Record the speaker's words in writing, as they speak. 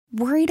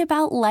Worried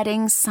about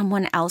letting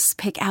someone else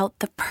pick out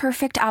the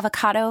perfect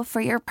avocado for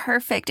your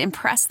perfect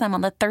impress them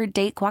on the third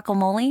date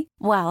guacamole?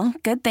 Well,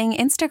 good thing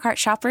Instacart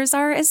shoppers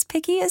are as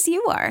picky as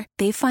you are.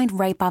 They find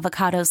ripe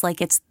avocados like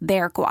it's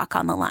their guac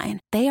on the line.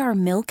 They are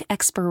milk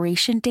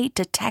expiration date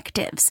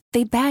detectives.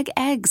 They bag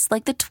eggs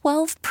like the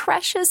 12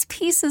 precious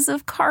pieces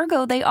of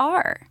cargo they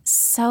are.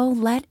 So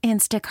let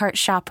Instacart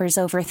shoppers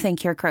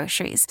overthink your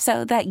groceries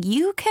so that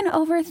you can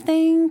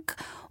overthink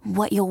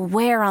what you'll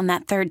wear on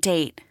that third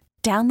date.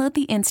 Download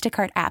the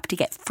Instacart app to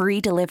get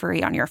free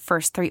delivery on your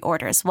first 3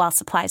 orders while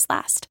supplies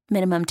last.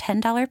 Minimum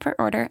 $10 per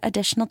order.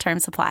 Additional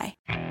terms apply.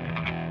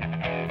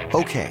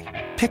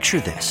 Okay, picture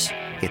this.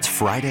 It's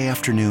Friday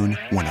afternoon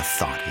when a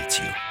thought hits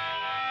you.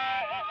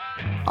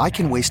 I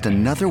can waste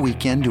another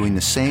weekend doing the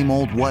same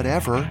old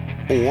whatever,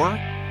 or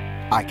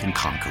I can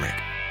conquer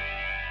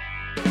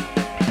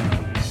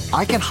it.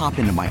 I can hop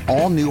into my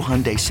all-new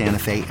Hyundai Santa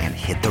Fe and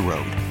hit the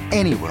road.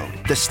 Any road.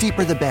 The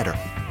steeper, the better.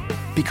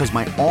 Because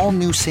my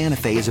all-new Santa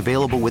Fe is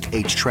available with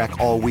H-Track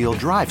all-wheel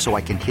drive, so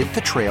I can hit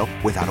the trail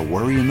without a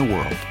worry in the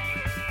world.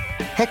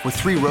 Heck, with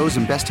 3 rows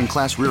and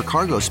best-in-class rear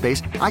cargo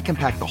space, I can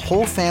pack the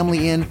whole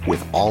family in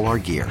with all our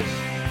gear.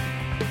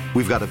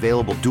 We've got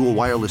available dual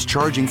wireless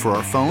charging for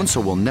our phones,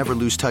 so we'll never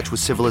lose touch with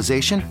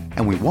civilization,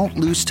 and we won't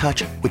lose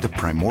touch with the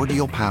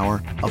primordial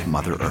power of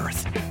Mother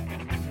Earth.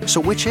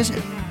 So which is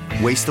it?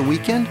 Waste the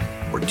weekend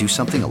or do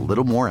something a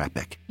little more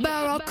epic?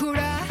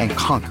 And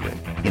conquer it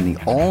in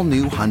the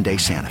all-new Hyundai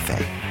Santa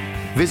Fe.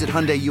 Visit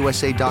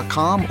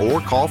HyundaiUSA.com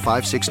or call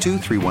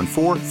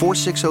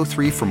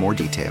 562-314-4603 for more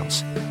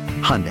details.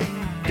 Hyundai,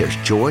 there's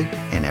joy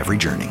in every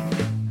journey.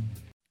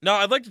 Now,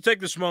 I'd like to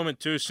take this moment,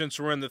 too, since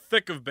we're in the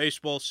thick of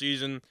baseball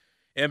season,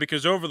 and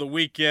because over the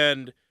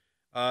weekend,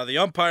 the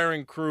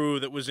umpiring crew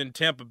that was in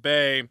Tampa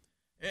Bay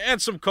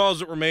and some calls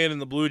that were made in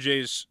the Blue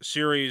Jays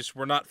series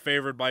were not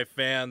favored by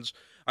fans.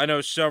 I know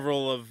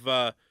several of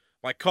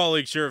my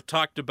colleagues here have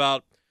talked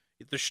about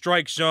the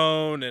strike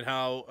zone and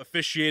how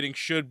officiating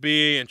should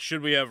be, and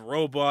should we have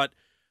robot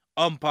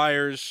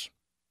umpires.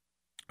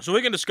 So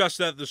we can discuss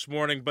that this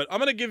morning, but I'm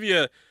going to give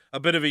you a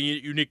bit of a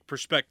unique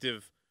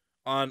perspective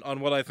on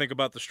what I think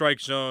about the strike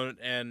zone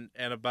and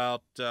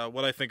about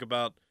what I think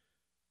about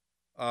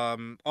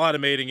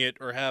automating it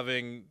or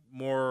having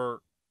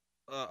more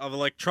of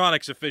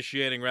electronics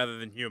officiating rather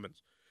than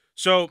humans.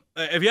 So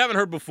if you haven't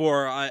heard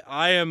before,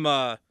 I am,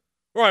 or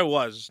I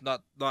was,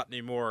 not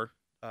anymore.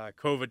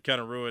 COVID kind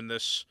of ruined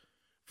this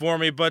for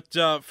me, but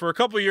for a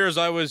couple of years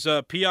I was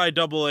a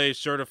PIAA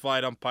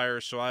certified umpire,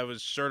 so I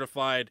was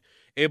certified,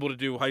 able to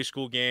do high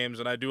school games,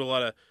 and I do a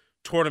lot of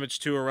tournaments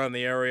too around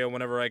the area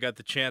whenever I got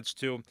the chance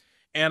to.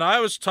 And I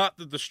was taught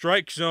that the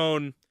strike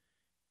zone,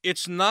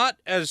 it's not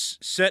as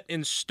set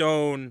in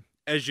stone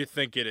as you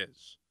think it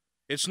is.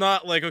 It's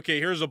not like, okay,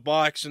 here's a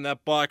box and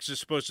that box is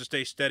supposed to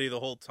stay steady the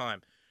whole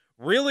time.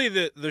 Really,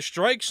 the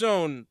strike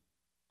zone,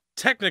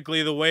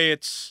 technically the way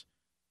it's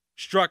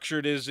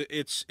structured is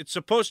it's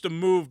supposed to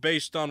move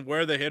based on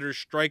where the hitter's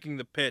striking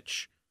the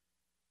pitch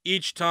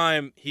each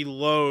time he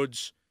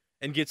loads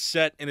and gets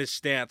set in his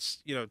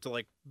stance, to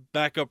like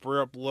back up,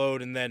 rear up,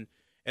 load, and then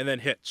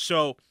hit.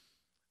 So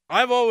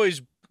I've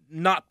always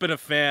not been a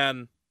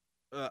fan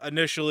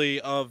initially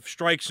of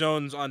strike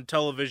zones on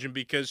television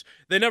because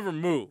they never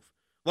move.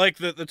 Like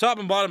the top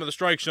and bottom of the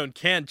strike zone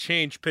can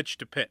change pitch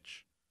to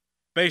pitch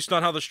based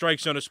on how the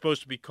strike zone is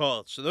supposed to be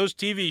called. So those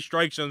TV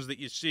strike zones that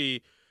you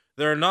see,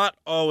 they're not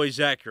always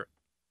accurate.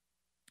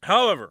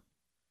 However,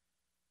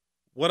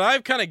 what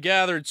I've kind of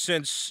gathered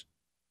since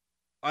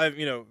I've,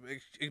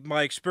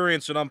 my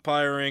experience in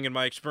umpiring and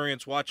my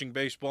experience watching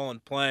baseball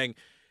and playing,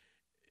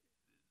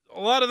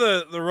 a lot of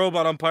the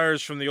robot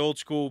umpires from the old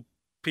school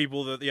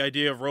people, the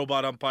idea of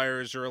robot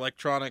umpires or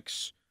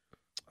electronics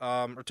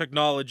or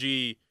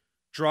technology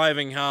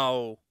driving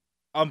how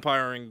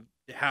umpiring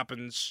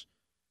happens,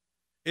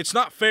 it's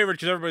not favored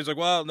because everybody's like,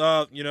 well,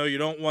 no, you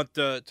don't want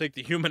to take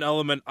the human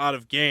element out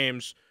of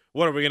games.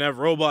 What, are we going to have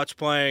robots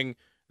playing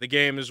the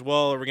game as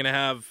well? Are we going to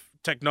have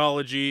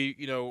technology,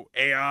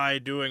 AI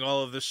doing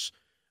all of this,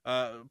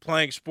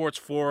 playing sports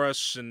for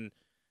us and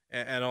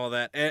all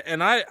that?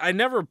 And I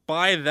never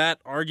buy that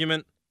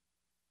argument.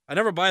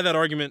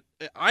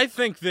 I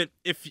think that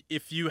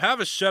if you have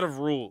a set of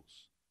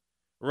rules,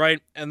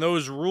 right, and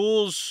those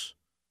rules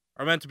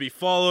are meant to be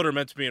followed or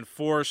meant to be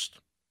enforced,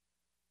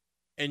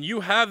 and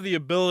you have the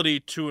ability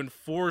to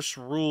enforce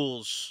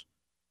rules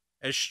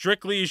as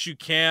strictly as you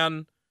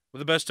can with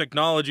the best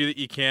technology that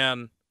you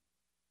can,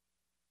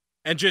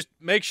 and just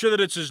make sure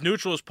that it's as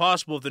neutral as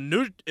possible.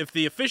 If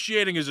the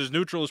officiating is as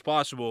neutral as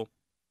possible,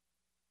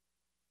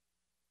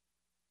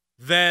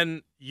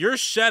 then you're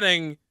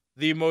setting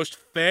the most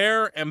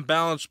fair and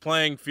balanced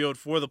playing field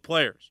for the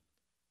players.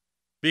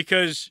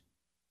 Because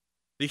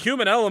the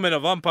human element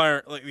of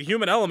umpire, like the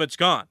human element's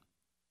gone.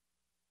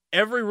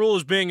 Every rule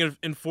is being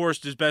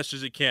enforced as best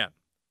as it can.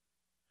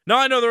 Now,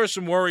 I know there are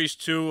some worries,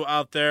 too,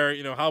 out there.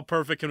 How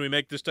perfect can we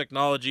make this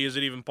technology? Is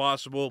it even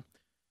possible?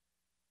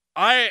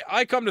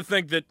 I come to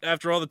think that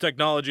after all the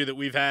technology that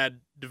we've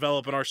had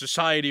develop in our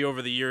society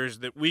over the years,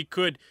 that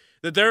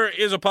that there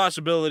is a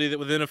possibility that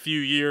within a few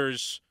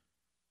years,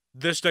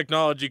 this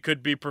technology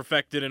could be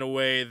perfected in a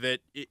way that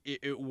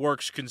it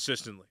works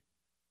consistently.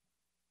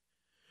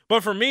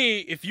 But for me,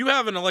 if you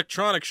have an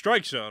electronic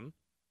strike zone,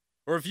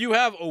 or if you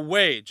have a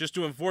way just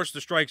to enforce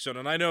the strike zone,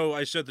 and I know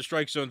I said the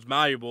strike zone's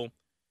malleable,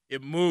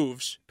 it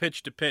moves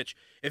pitch to pitch.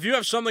 If you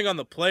have something on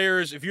the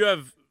players, if you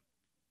have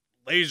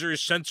lasers,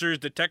 sensors,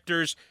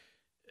 detectors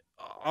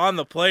on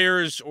the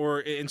players, or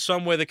in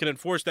some way that can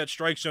enforce that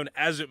strike zone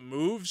as it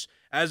moves,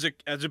 as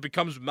it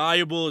becomes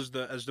malleable, as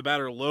the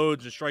batter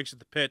loads and strikes at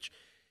the pitch,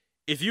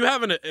 if you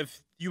have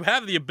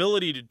the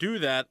ability to do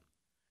that,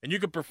 and you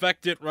can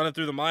perfect it, run it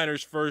through the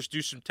minors first,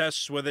 do some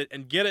tests with it,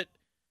 and get it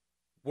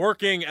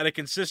working at a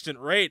consistent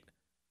rate,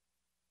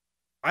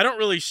 I don't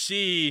really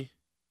see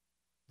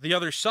the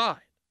other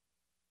side.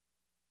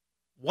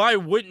 Why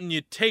wouldn't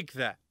you take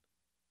that?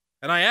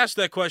 And I ask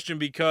that question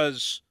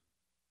because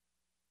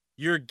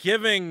you're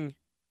giving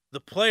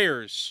the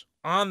players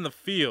on the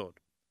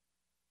field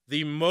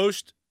the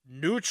most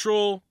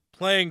neutral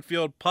playing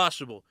field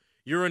possible.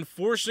 You're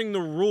enforcing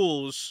the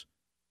rules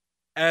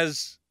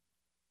as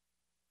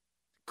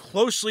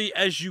closely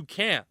as you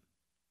can.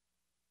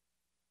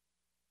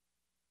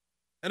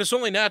 And it's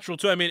only natural,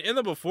 too. I mean, in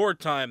the before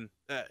time,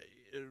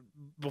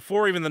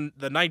 before even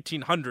the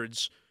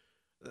 1900s,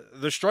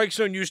 the strike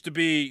zone used to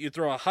be you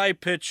throw a high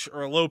pitch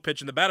or a low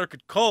pitch, and the batter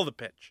could call the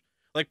pitch.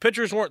 Like,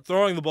 pitchers weren't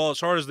throwing the ball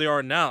as hard as they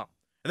are now,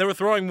 and they were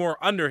throwing more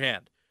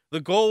underhand. The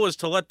goal was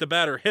to let the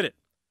batter hit it.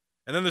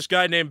 And then this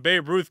guy named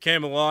Babe Ruth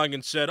came along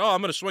and said,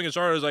 I'm going to swing as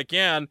hard as I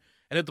can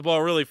and hit the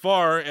ball really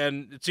far,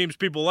 and it seems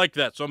people like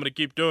that, so I'm going to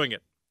keep doing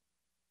it.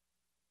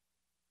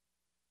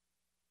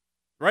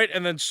 Right?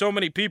 And then so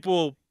many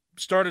people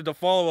started to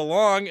follow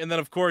along, and then,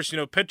 of course,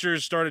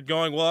 pitchers started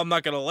going, well, I'm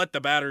not going to let the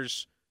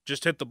batters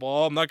just hit the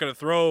ball. I'm not going to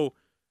throw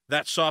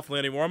that softly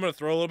anymore. I'm going to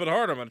throw a little bit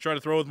harder. I'm going to try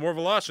to throw with more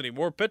velocity.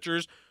 More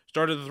pitchers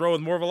started to throw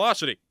with more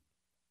velocity.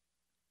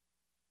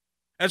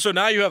 And so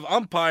now you have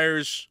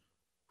umpires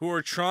who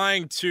are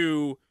trying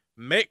to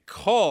make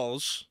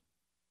calls,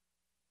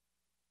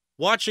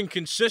 watching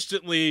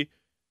consistently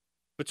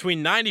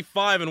between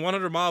 95 and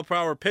 100 mile per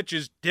hour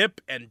pitches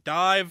dip and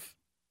dive.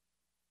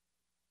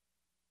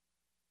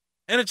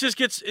 And it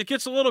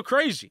gets a little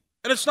crazy.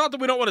 And it's not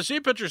that we don't want to see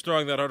pitchers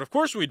throwing that hard. Of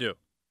course we do.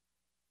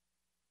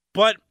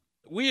 But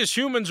we as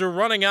humans are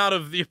running out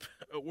of we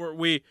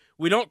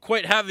don't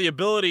quite have the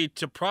ability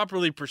to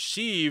properly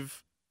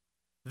perceive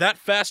that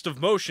fast of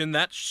motion,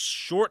 that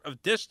short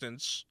of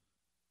distance,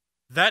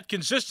 that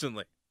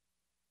consistently.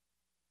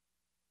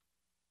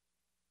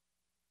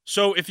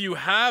 So if you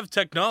have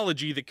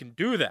technology that can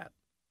do that,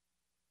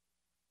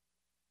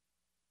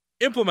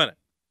 implement it.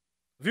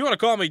 If you want to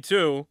call me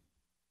too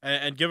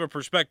and give a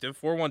perspective,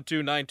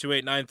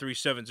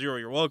 412-928-9370,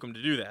 you're welcome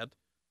to do that.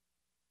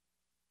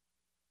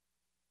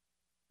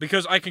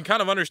 Because I can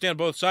kind of understand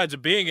both sides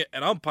of being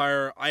an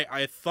umpire.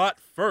 I thought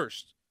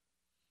first,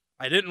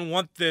 I didn't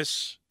want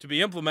this to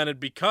be implemented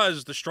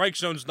because the strike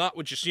zone's not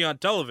what you see on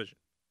television.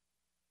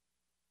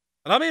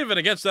 And I'm even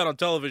against that on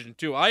television,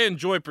 too. I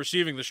enjoy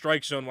perceiving the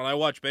strike zone when I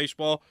watch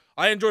baseball.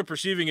 I enjoy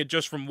perceiving it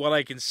just from what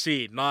I can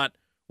see, not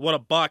what a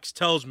box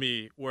tells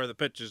me where the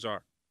pitches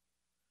are.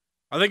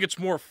 I think it's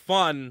more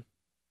fun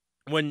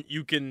when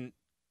you can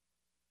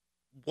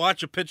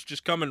watch a pitch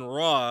just come in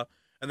raw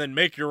and then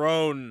make your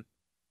own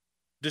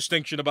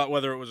distinction about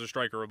whether it was a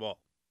strike or a ball.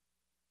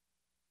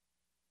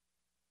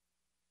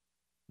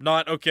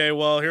 Not, okay,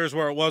 well, here's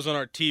where it was on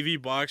our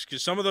TV box,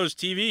 because some of those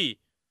TV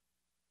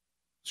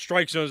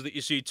strike zones that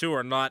you see, too,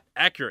 are not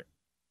accurate.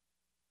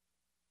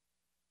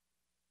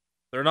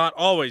 They're not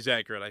always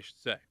accurate, I should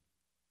say.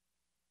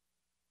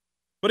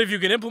 But if you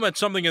can implement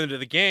something into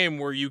the game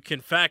where you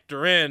can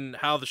factor in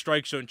how the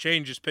strike zone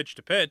changes pitch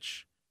to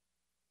pitch,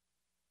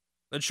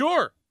 then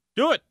sure,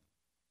 do it.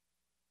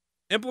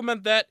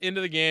 Implement that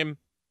into the game,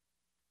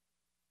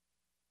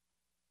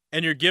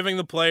 and you're giving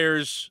the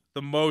players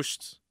the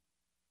most,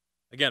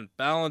 again,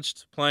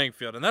 balanced playing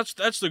field. And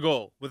that's the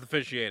goal with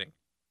officiating.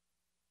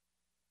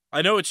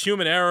 I know it's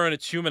human error and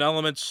it's human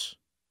elements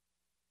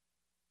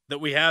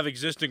that we have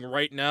existing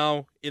right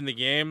now in the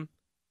game,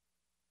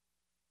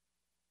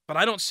 but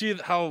I don't see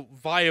how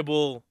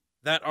viable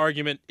that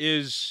argument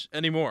is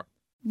anymore.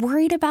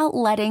 Worried about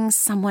letting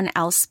someone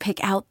else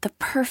pick out the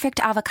perfect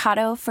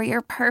avocado for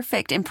your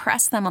perfect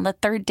impress them on the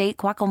third date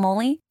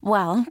guacamole?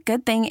 Well,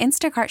 good thing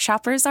Instacart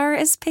shoppers are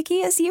as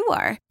picky as you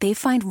are. They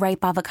find ripe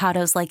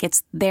avocados like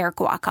it's their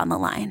guac on the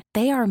line.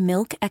 They are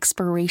milk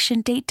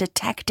expiration date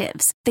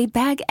detectives. They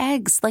bag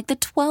eggs like the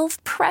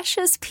 12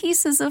 precious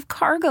pieces of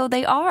cargo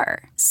they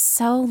are.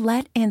 So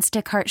let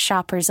Instacart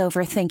shoppers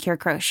overthink your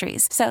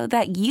groceries so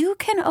that you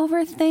can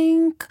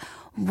overthink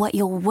what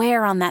you'll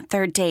wear on that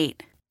third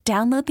date.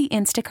 Download the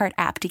Instacart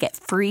app to get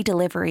free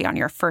delivery on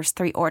your first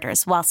 3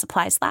 orders while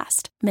supplies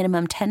last.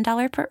 Minimum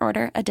 $10 per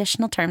order.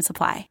 Additional terms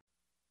apply.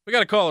 We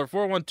got a caller,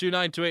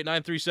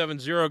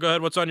 412-928-9370. Go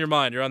ahead. What's on your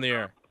mind? You're on the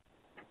air.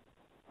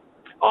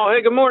 Oh,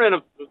 hey, good morning.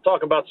 I'm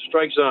talking about the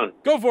strike zone.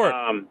 Go for it.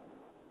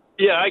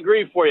 Yeah, I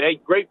agree for you. Hey,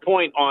 great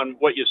point on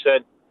what you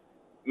said.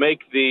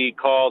 make the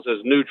calls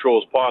as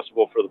neutral as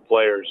possible for the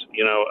players.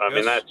 I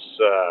mean, I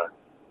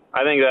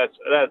think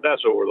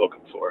that's what we're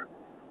looking for.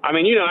 I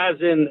mean, as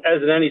in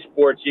any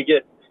sports, you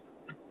get.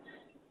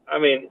 I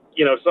mean,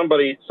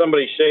 somebody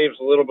shaves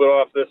a little bit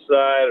off this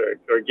side,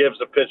 or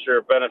gives a pitcher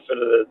a benefit of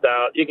the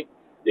doubt. You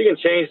can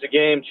change the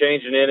game,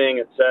 change an inning,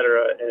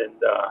 etc. And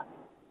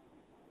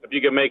if you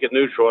can make it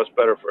neutral, it's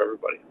better for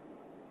everybody.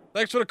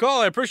 Thanks for the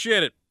call. I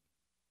appreciate it.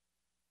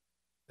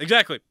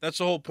 Exactly. That's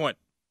the whole point.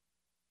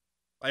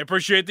 I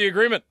appreciate the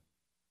agreement.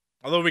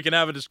 Although we can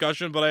have a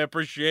discussion, but I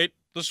appreciate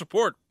the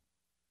support.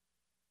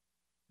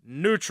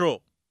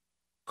 Neutral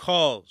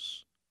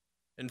calls.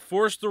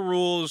 Enforce the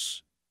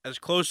rules as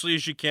closely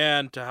as you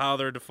can to how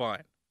they're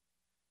defined.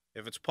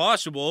 If it's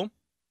possible,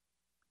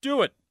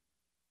 do it.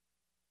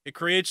 It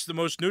creates the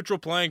most neutral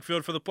playing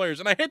field for the players.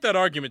 And I hate that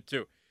argument,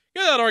 too.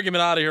 Get that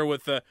argument out of here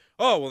with,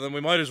 then we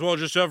might as well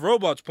just have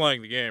robots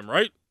playing the game,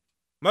 right?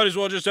 Might as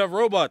well just have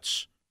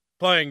robots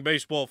playing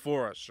baseball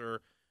for us.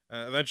 Or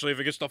eventually if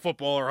it gets to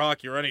football or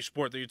hockey or any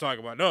sport that you talk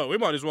about. No, we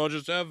might as well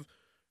just have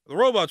the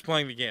robots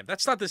playing the game.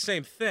 That's not the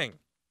same thing.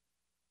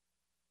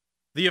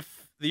 The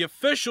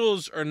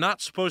officials are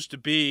not supposed to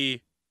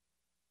be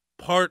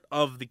part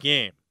of the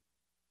game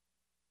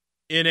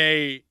in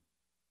a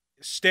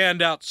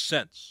standout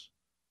sense.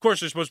 Of course,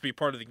 they're supposed to be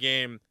part of the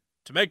game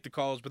to make the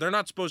calls, but they're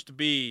not supposed to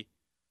be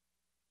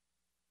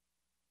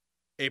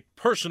a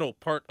personal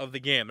part of the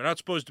game. They're not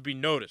supposed to be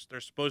noticed. They're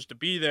supposed to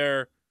be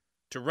there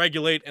to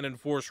regulate and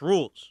enforce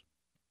rules.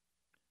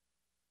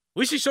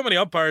 We see so many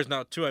umpires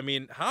now, too. I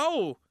mean, in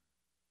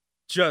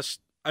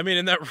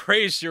that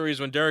Rays series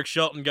when Derek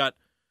Shelton got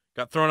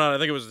thrown out, I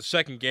think it was the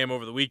second game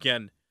over the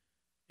weekend,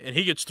 and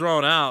he gets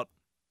thrown out,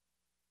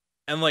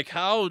 and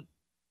how,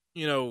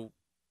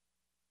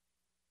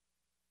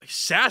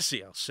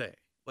 sassy, I'll say,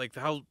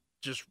 how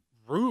just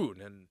rude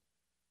and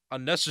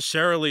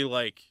unnecessarily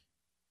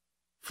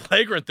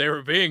flagrant they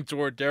were being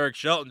toward Derek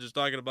Shelton, just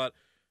talking about,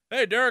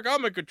 hey, Derek,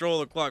 I'm in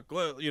control of the clock.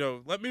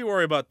 Let me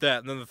worry about that.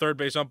 And then the third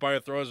base umpire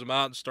throws him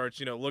out and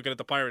starts, looking at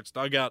the Pirates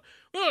dugout.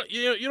 Well,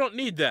 you don't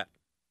need that.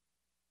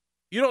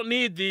 You don't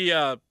need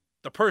the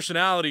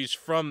personalities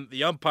from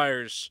the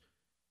umpires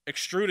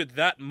extruded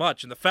that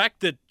much. And the fact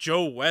that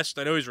Joe West,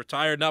 I know he's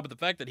retired now, but the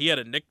fact that he had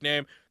a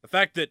nickname, the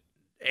fact that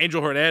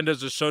Angel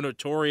Hernandez is so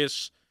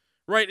notorious,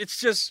 right? It's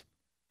just,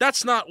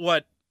 that's not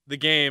what the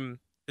game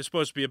is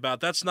supposed to be about.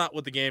 That's not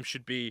what the game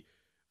should be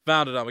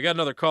founded on. We got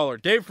another caller.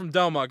 Dave from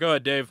Delmont. Go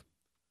ahead, Dave.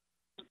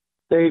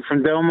 Dave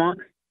from Delmont.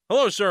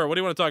 Hello, sir. What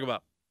do you want to talk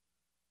about?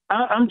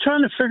 I'm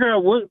trying to figure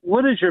out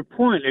what is your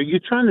point? Are you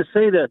trying to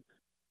say that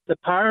the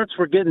Pirates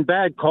were getting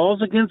bad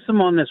calls against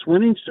them on this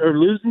winning or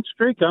losing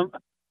streak?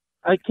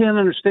 I can't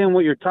understand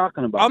what you're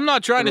talking about. I'm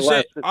not trying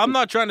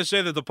to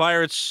say that the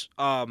Pirates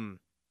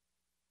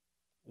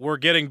were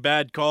getting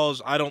bad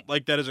calls. I don't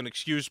like that as an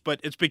excuse, but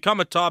it's become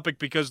a topic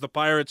because the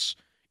Pirates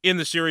in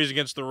the series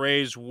against the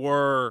Rays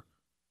were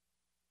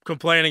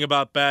complaining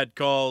about bad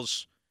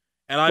calls.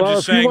 And I'm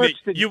just saying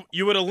that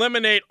you would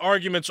eliminate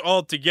arguments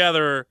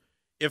altogether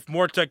if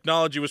more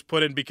technology was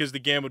put in because the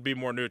game would be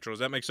more neutral. Does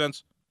that make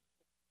sense?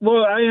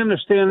 Well, I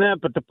understand that,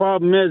 but the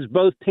problem is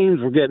both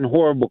teams were getting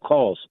horrible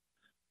calls.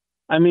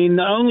 I mean,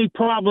 the only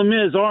problem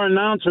is our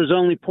announcers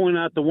only point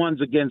out the ones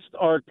against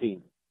our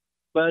team.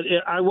 But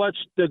I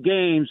watched the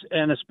games,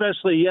 and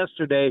especially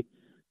yesterday,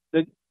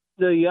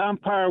 the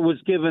umpire was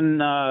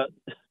given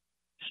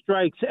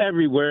strikes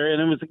everywhere,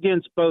 and it was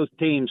against both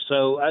teams.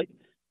 So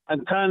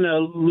I'm kind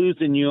of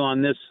losing you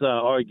on this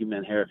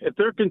argument here. If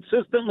they're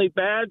consistently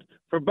bad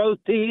for both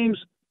teams,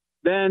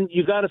 then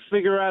you got to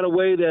figure out a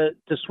way to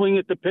swing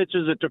at the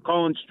pitches that they're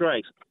calling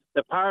strikes.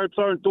 The Pirates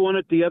aren't doing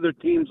it. The other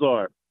teams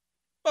are.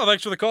 Well,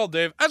 thanks for the call,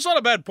 Dave. That's not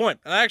a bad point.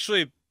 And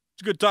actually,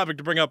 it's a good topic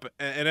to bring up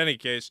in any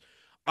case.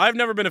 I've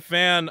never been a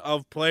fan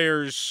of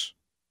players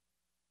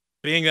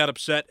being that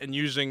upset and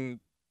using,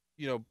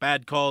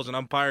 bad calls and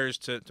umpires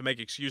to make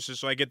excuses.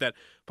 So I get that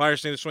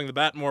Pirates need to swing the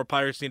bat more.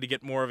 Pirates need to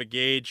get more of a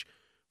gauge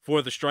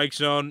for the strike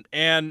zone.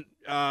 And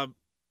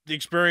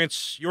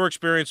your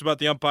experience about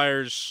the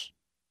umpires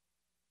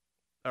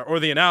or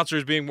the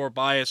announcers being more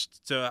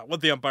biased to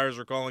what the umpires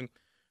are calling,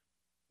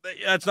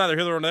 that's neither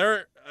here nor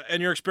there,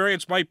 and your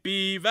experience might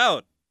be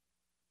valid.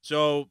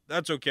 So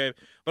that's okay.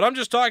 But I'm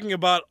just talking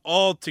about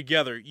all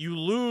together. You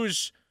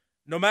lose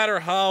no matter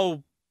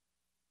how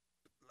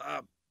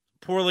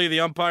poorly the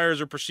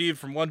umpires are perceived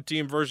from one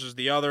team versus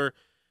the other.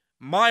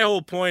 My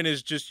whole point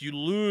is just you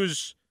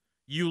lose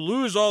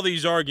all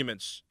these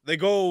arguments. They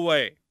go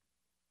away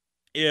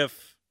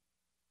if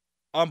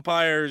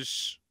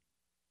umpires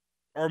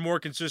are more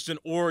consistent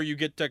or you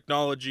get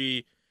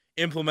technology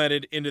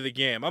implemented into the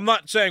game. I'm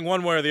not saying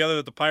one way or the other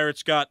that the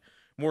Pirates got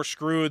more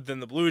screwed than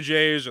the Blue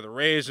Jays or the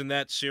Rays in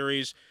that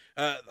series.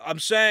 I'm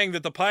saying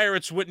that the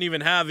Pirates wouldn't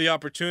even have the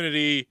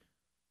opportunity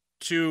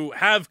to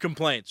have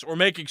complaints or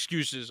make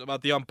excuses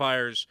about the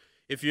umpires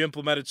if you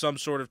implemented some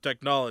sort of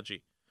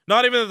technology.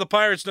 Not even that the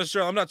Pirates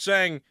necessarily, I'm not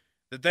saying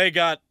that they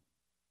got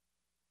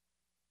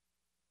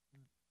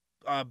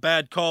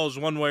bad calls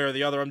one way or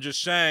the other. I'm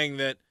just saying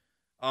that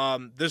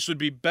this would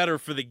be better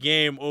for the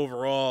game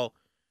overall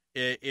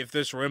if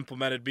this were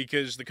implemented,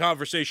 because the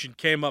conversation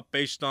came up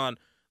based on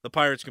the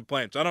Pirates'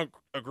 complaints. I don't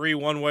agree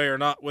one way or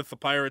not with the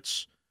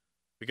Pirates,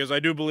 because I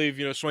do believe,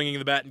 swinging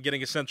the bat and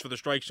getting a sense for the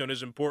strike zone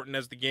is important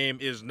as the game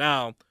is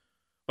now.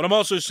 But I'm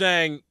also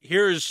saying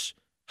here's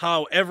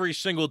how every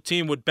single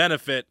team would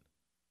benefit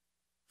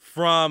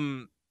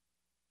from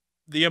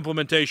the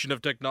implementation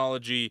of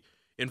technology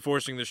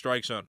enforcing the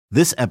strike zone.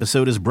 This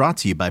episode is brought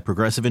to you by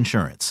Progressive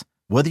Insurance.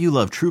 Whether you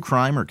love true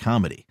crime or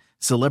comedy,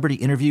 celebrity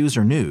interviews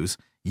or news,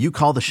 you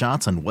call the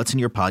shots on what's in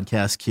your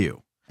podcast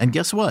queue. And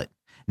guess what?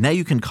 Now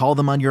you can call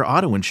them on your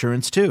auto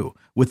insurance too,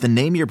 with the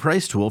Name Your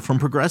Price tool from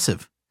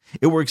Progressive.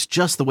 It works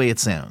just the way it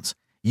sounds.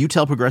 You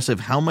tell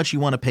Progressive how much you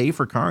want to pay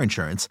for car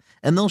insurance,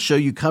 and they'll show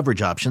you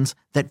coverage options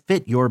that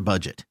fit your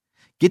budget.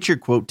 Get your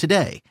quote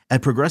today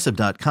at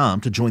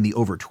Progressive.com to join the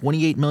over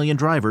 28 million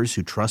drivers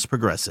who trust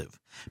Progressive.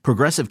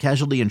 Progressive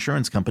Casualty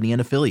Insurance Company and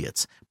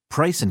Affiliates.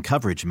 Price and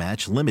coverage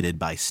match limited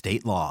by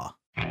state law.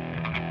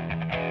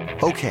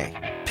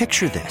 Okay,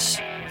 picture this.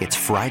 It's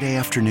Friday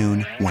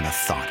afternoon when a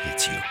thought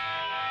hits you.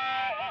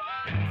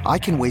 I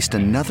can waste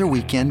another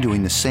weekend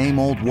doing the same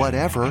old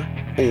whatever,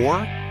 or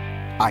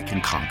I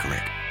can conquer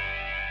it.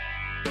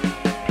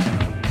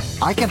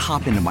 I can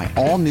hop into my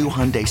all-new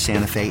Hyundai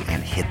Santa Fe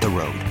and hit the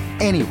road.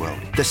 Any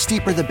road. The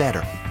steeper, the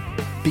better.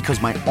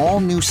 Because my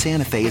all-new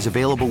Santa Fe is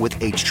available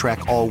with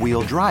H-Track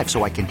all-wheel drive,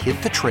 so I can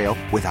hit the trail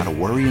without a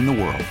worry in the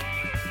world.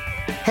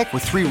 Heck,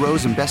 with 3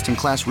 rows and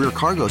best-in-class rear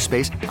cargo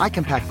space, I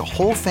can pack the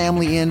whole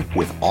family in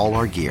with all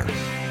our gear.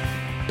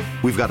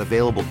 We've got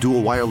available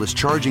dual wireless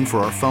charging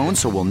for our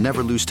phones, so we'll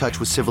never lose touch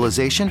with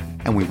civilization,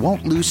 and we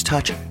won't lose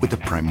touch with the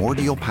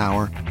primordial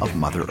power of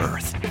Mother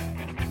Earth.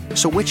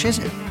 So which is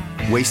it?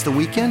 Waste the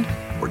weekend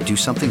or do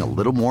something a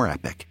little more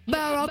epic?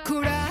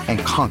 And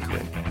conquer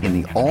it in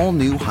the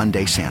all-new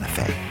Hyundai Santa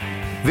Fe.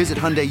 Visit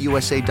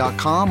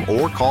HyundaiUSA.com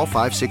or call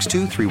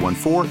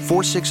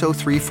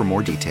 562-314-4603 for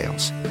more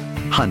details.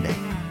 Hyundai,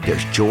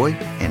 there's joy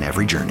in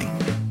every journey.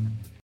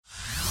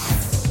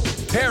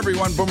 Hey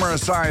everyone, Boomer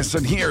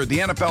Esiason here. The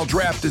NFL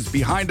Draft is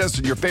behind us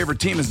and your favorite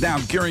team is now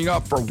gearing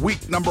up for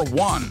week number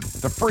 1.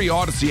 The free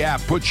Odyssey app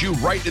puts you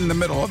right in the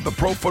middle of the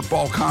pro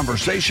football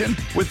conversation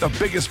with the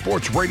biggest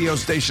sports radio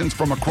stations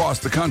from across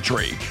the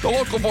country. The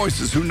local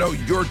voices who know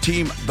your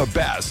team the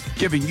best,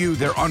 giving you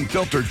their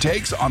unfiltered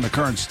takes on the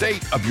current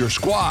state of your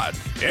squad.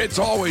 It's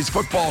always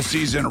football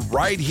season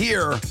right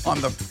here on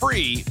the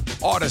free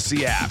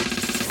Odyssey app.